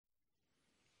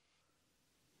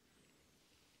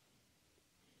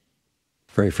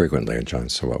Very frequently, Ajahn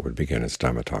Sawat would begin his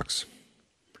Dhamma talks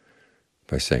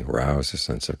by saying, "Rouse a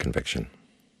sense of conviction."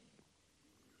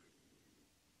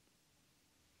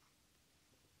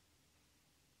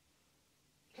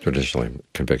 Traditionally,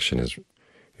 conviction is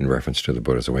in reference to the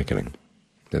Buddha's awakening,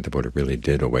 that the Buddha really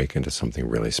did awaken to something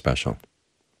really special.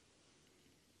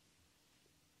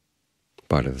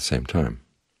 But at the same time,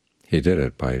 he did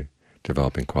it by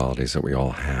developing qualities that we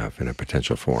all have in a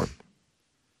potential form.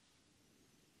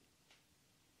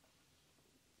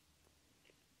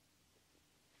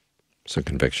 So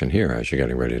conviction here, as you're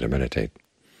getting ready to meditate,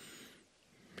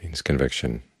 means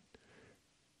conviction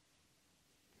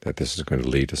that this is going to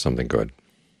lead to something good,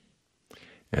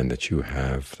 and that you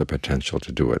have the potential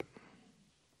to do it.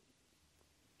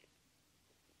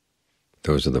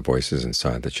 Those are the voices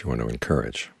inside that you want to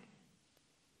encourage,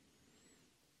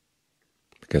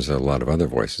 because there are a lot of other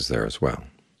voices there as well.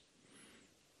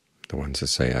 The ones that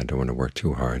say, "I don't want to work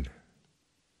too hard."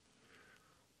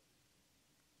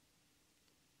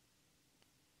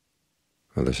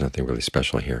 Well, there's nothing really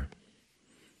special here.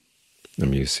 I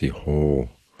mean, you see whole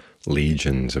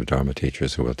legions of Dharma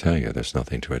teachers who will tell you there's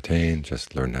nothing to attain,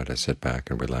 just learn how to sit back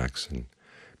and relax and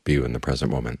be in the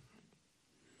present moment.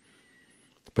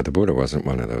 But the Buddha wasn't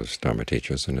one of those Dharma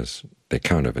teachers, and the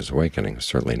account of his awakening is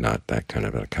certainly not that kind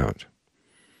of an account.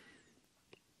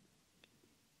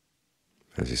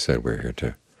 As he said, we're here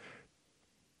to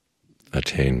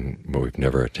attain what we've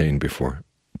never attained before,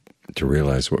 to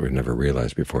realize what we've never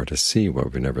realized before, to see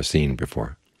what we've never seen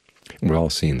before. We've all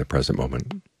seen the present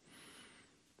moment.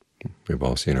 We've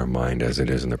all seen our mind as it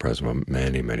is in the present moment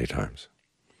many, many times.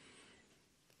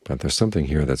 But there's something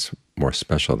here that's more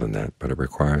special than that, but it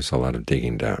requires a lot of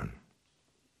digging down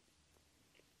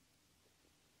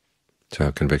to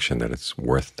have conviction that it's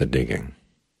worth the digging,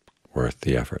 worth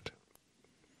the effort.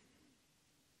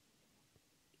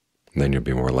 And then you'll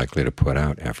be more likely to put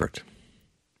out effort.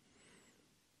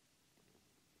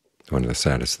 One of the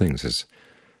saddest things is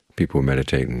people who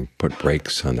meditate and put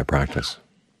brakes on their practice,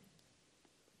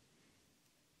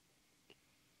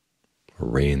 or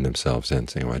rein themselves in,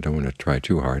 saying, "Well, I don't want to try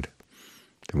too hard,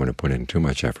 don't want to put in too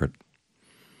much effort."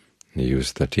 And you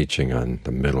use the teaching on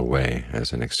the middle way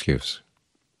as an excuse.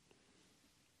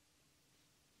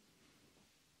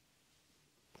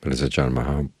 But as Ajahn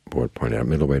Mahabodh pointed out,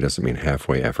 middle way doesn't mean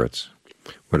halfway efforts.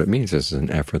 What it means is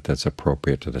an effort that's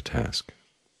appropriate to the task.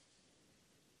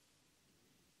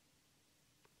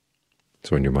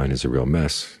 So when your mind is a real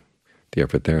mess, the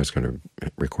effort there is going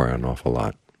to require an awful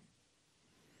lot.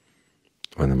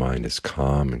 When the mind is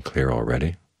calm and clear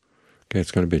already,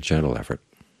 it's going to be a gentle effort.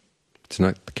 It's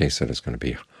not the case that it's going to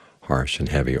be harsh and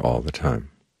heavy all the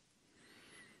time.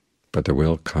 But there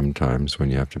will come times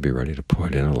when you have to be ready to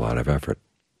put in a lot of effort,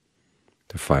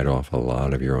 to fight off a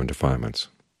lot of your own defilements,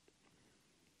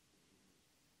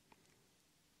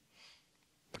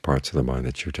 the parts of the mind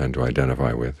that you tend to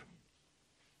identify with,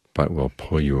 but will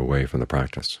pull you away from the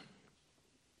practice.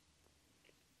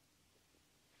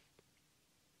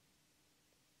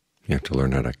 You have to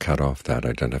learn how to cut off that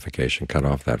identification, cut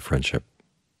off that friendship,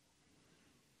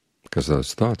 because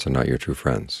those thoughts are not your true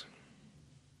friends.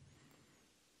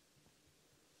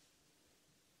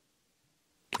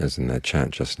 As in that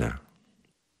chant just now,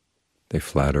 they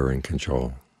flatter and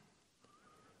cajole.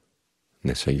 And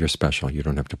they say, "You're special, you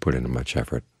don't have to put in much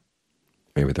effort."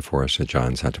 Maybe the Forest of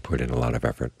Johns had to put in a lot of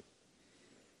effort,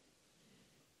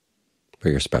 but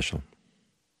you're special.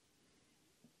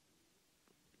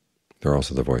 There are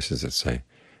also the voices that say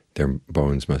their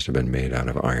bones must have been made out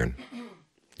of iron.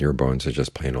 Your bones are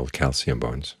just plain old calcium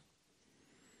bones.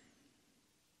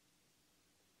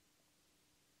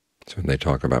 So when they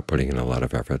talk about putting in a lot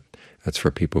of effort, that's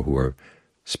for people who are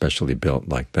specially built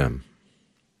like them,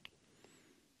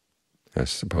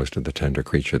 as opposed to the tender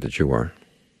creature that you are.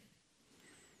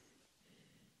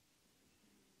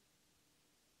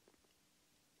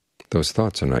 Those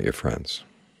thoughts are not your friends.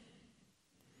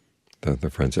 They're the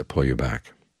friends that pull you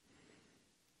back.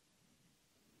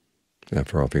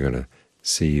 After all, if you're going to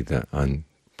see the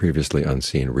previously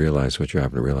unseen, realize what you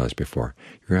haven't realized before,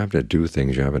 you're going to have to do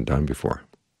things you haven't done before.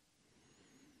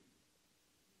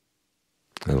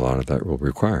 And a lot of that will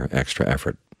require extra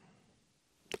effort,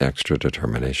 extra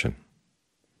determination.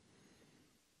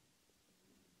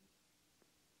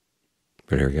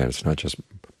 But here again, it's not just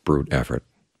brute effort.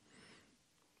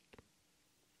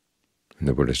 In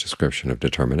the Buddha's description of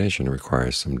determination, it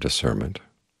requires some discernment.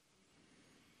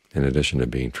 In addition to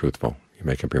being truthful, you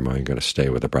make up your mind you're going to stay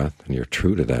with the breath, and you're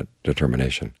true to that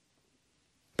determination.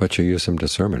 But you use some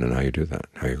discernment in how you do that,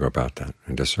 how you go about that.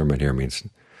 And discernment here means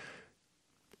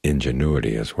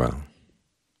ingenuity as well.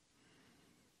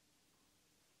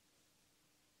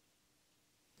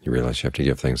 You realize you have to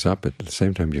give things up, but at the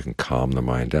same time you can calm the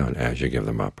mind down as you give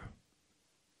them up.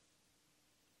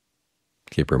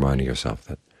 Keep reminding yourself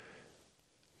that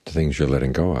the things you're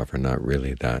letting go of are not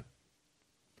really that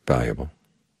valuable.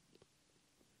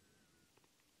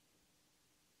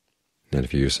 And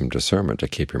if you use some discernment to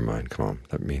keep your mind calm,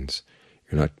 that means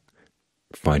you're not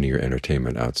finding your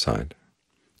entertainment outside.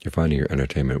 You're finding your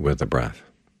entertainment with the breath,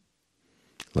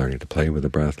 learning to play with the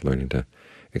breath, learning to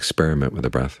experiment with the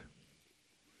breath.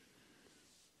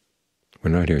 We're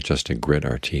not here just to grit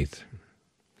our teeth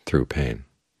through pain.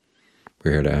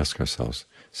 We're here to ask ourselves,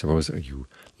 suppose you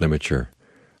limit your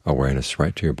awareness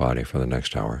right to your body for the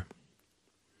next hour.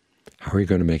 How are you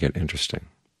going to make it interesting?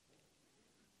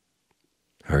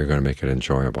 How are you going to make it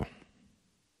enjoyable?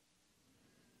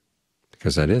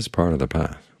 Because that is part of the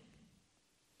path.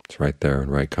 It's right there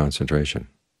in right concentration.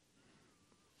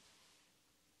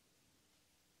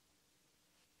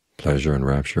 Pleasure and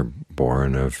rapture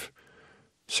born of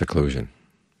seclusion.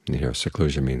 And here,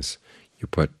 seclusion means you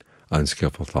put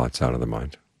unskillful thoughts out of the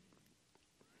mind,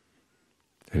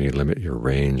 and you limit your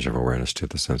range of awareness to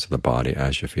the sense of the body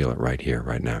as you feel it right here,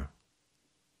 right now.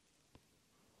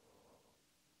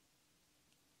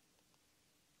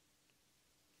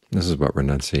 This is what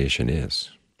renunciation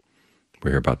is.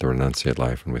 We hear about the renunciate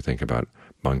life when we think about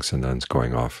monks and nuns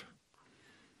going off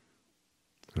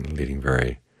and leading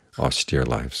very austere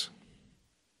lives.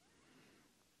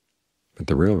 But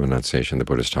the real renunciation the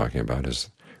Buddha is talking about is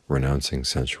renouncing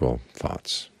sensual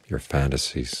thoughts, your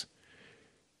fantasies,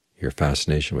 your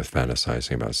fascination with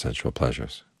fantasizing about sensual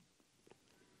pleasures.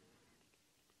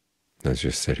 As you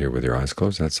sit here with your eyes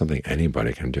closed, that's something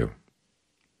anybody can do,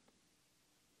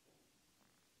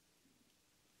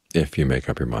 if you make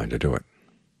up your mind to do it.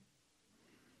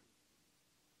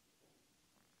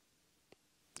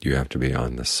 You have to be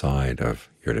on the side of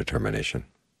your determination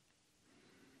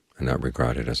and not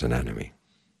regard it as an enemy.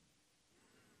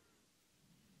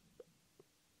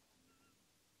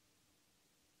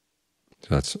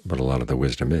 So that's what a lot of the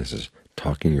wisdom is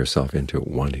talking yourself into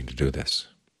wanting to do this,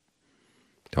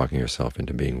 talking yourself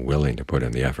into being willing to put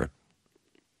in the effort.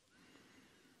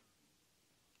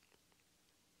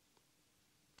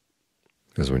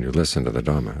 Because when you listen to the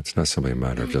Dhamma, it's not simply a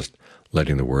matter of just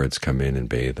letting the words come in and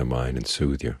bathe the mind and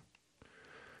soothe you.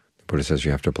 The Buddha says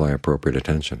you have to apply appropriate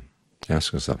attention.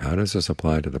 Ask yourself, how does this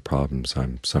apply to the problems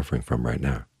I'm suffering from right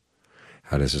now?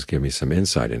 How does this give me some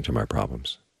insight into my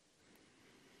problems?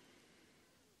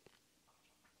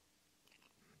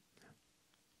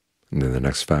 And then the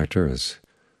next factor is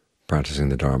practicing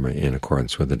the Dharma in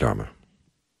accordance with the Dharma.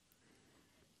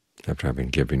 After having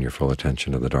given your full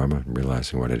attention to the Dharma and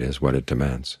realizing what it is, what it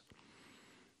demands,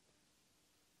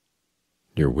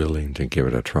 you're willing to give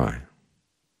it a try.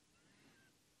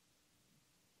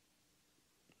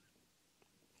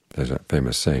 There's that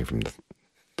famous saying from the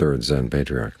third Zen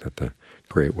patriarch that the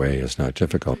great way is not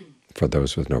difficult for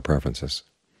those with no preferences.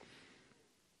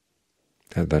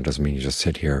 That doesn't mean you just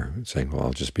sit here saying, well,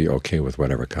 I'll just be okay with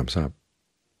whatever comes up.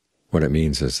 What it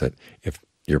means is that if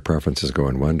your preferences go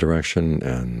in one direction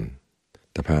and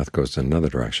the path goes in another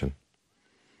direction,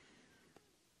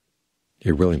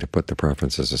 you're willing to put the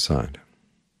preferences aside.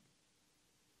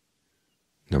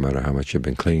 No matter how much you've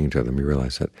been clinging to them, you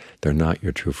realize that they're not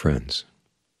your true friends.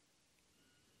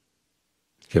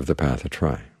 Give the path a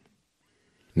try.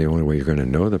 And the only way you're going to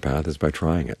know the path is by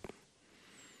trying it.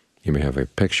 You may have a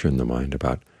picture in the mind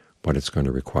about what it's going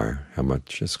to require, how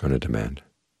much it's going to demand.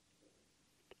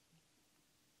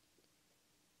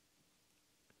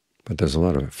 But there's a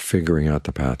lot of figuring out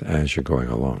the path as you're going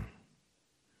along.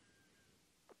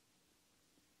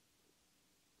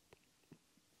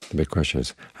 The big question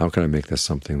is, how can I make this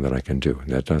something that I can do? And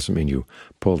that doesn't mean you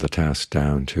pull the task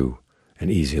down to an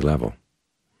easy level.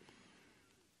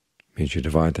 It means you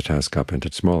divide the task up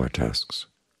into smaller tasks,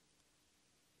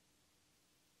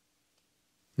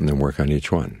 and then work on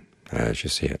each one as you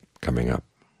see it coming up.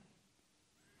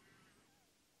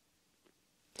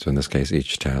 So in this case,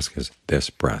 each task is this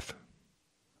breath.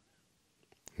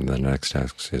 And the next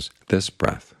task is this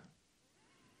breath.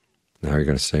 Now how are you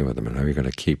going to stay with them, and how are you going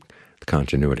to keep the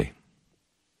continuity?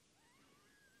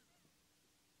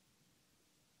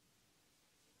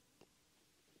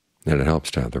 And it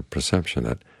helps to have the perception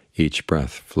that each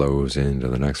breath flows into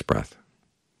the next breath.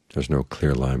 There's no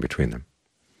clear line between them.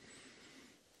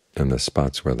 And the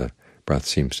spots where the breath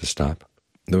seems to stop,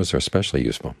 those are especially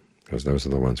useful, because those are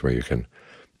the ones where you can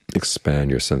expand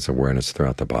your sense of awareness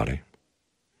throughout the body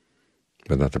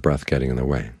without the breath getting in the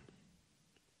way.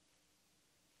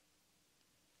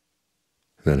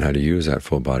 Then how to use that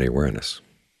full body awareness.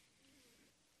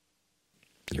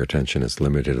 Your attention is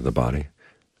limited to the body.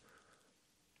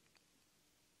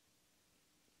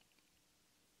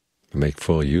 make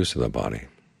full use of the body,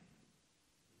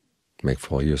 make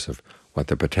full use of what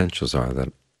the potentials are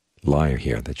that lie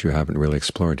here that you haven't really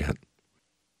explored yet.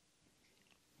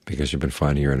 Because you've been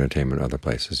finding your entertainment other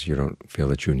places, you don't feel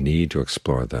that you need to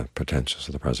explore the potentials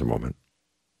of the present moment.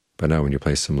 But now when you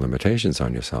place some limitations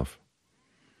on yourself,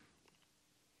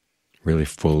 really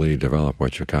fully develop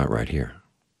what you've got right here.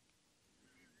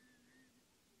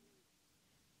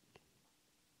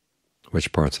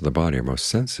 Which parts of the body are most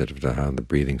sensitive to how the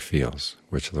breathing feels?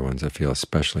 Which are the ones that feel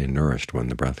especially nourished when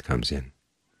the breath comes in?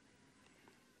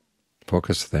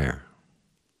 Focus there.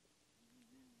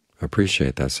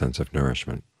 Appreciate that sense of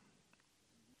nourishment.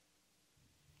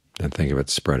 And think of it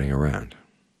spreading around.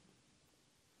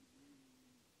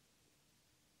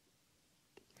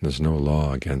 There's no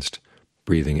law against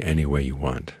breathing any way you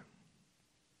want.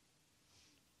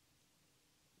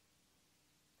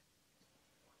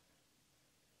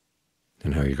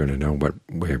 And how are you going to know what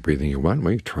way of breathing you want?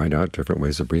 Well, you've tried out different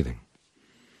ways of breathing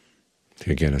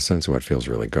to get a sense of what feels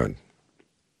really good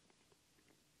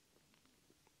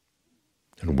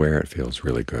and where it feels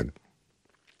really good.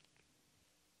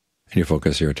 And you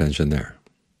focus your attention there.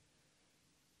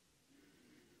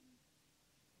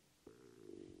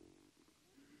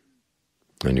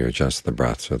 And you adjust the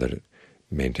breath so that it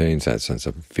maintains that sense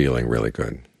of feeling really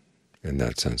good in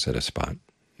that sensitive spot.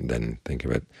 And then think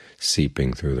of it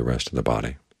seeping through the rest of the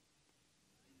body.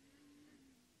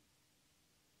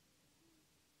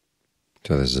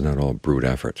 So this is not all brute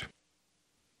effort.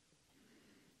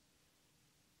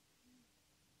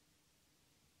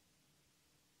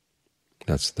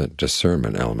 That's the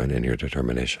discernment element in your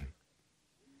determination.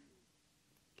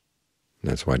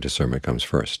 And that's why discernment comes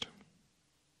first.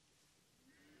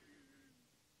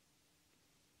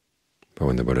 But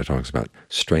when the Buddha talks about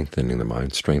strengthening the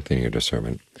mind, strengthening your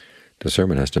discernment,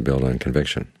 discernment has to build on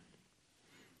conviction.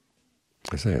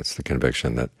 I say it's the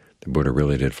conviction that the Buddha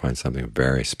really did find something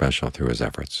very special through his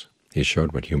efforts. He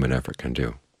showed what human effort can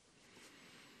do.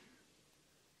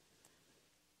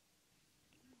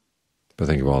 But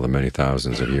think of all the many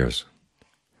thousands of years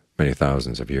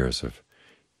of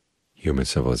human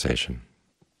civilization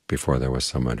before there was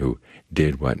someone who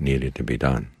did what needed to be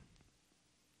done.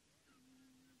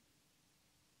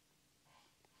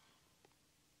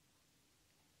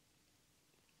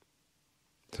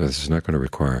 So this is not going to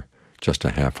require just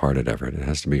a half-hearted effort. It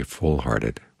has to be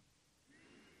full-hearted.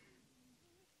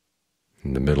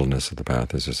 And the middleness of the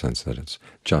path is a sense that it's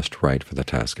just right for the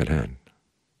task at hand.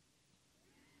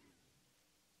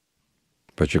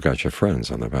 But you've got your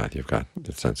friends on the path. You've got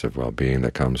the sense of well-being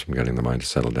that comes from getting the mind to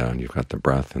settle down. You've got the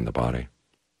breath in the body.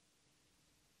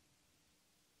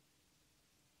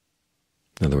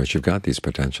 In other words, you've got these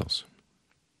potentials.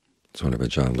 It's one of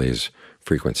Ajaan Lee's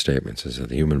frequent statements, is that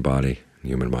the human body and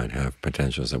human mind have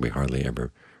potentials that we hardly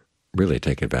ever really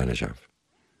take advantage of.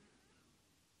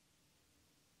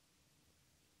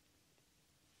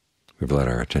 We've let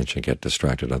our attention get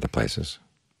distracted other places.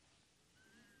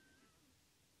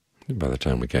 By the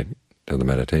time we get to the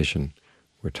meditation,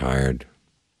 we're tired,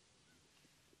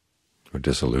 we're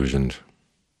disillusioned.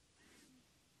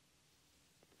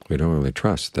 We don't really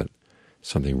trust that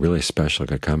something really special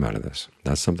could come out of this.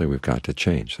 That's something we've got to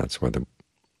change. That's what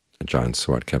John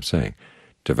Swart kept saying.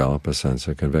 Develop a sense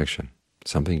of conviction,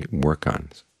 something you can work on.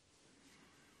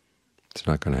 It's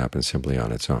not going to happen simply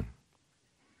on its own.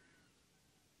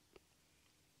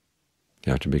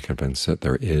 You have to be convinced that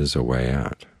there is a way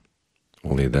out.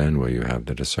 Only then will you have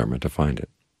the discernment to find it.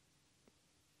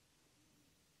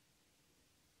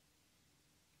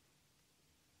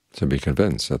 So be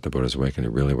convinced that the Buddha's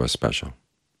awakening really was special,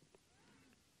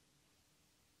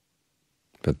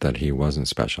 but that he wasn't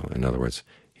special. In other words,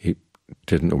 he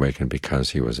didn't awaken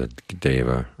because he was a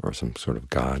deva or some sort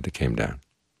of god that came down.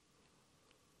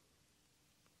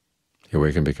 He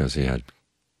awakened because he had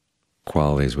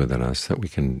qualities within us that we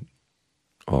can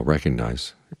all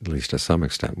recognize, at least to some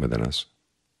extent within us.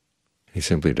 He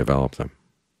simply developed them,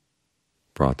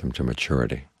 brought them to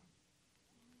maturity,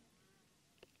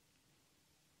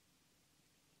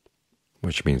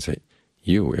 which means that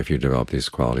you, if you develop these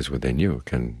qualities within you,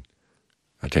 can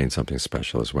attain something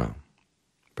special as well.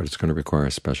 But it's going to require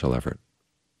a special effort.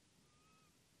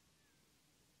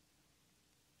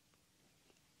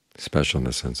 Special in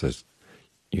the sense that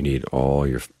you need all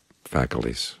your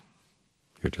faculties,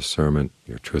 your discernment,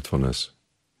 your truthfulness,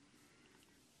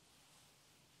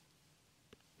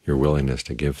 your willingness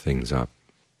to give things up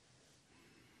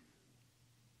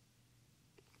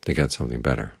to get something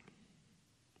better,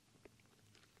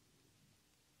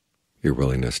 your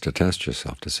willingness to test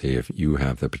yourself to see if you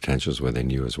have the potentials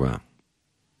within you as well.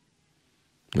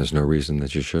 There's no reason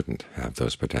that you shouldn't have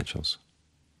those potentials.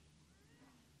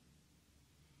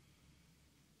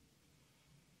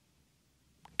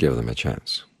 give them a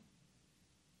chance.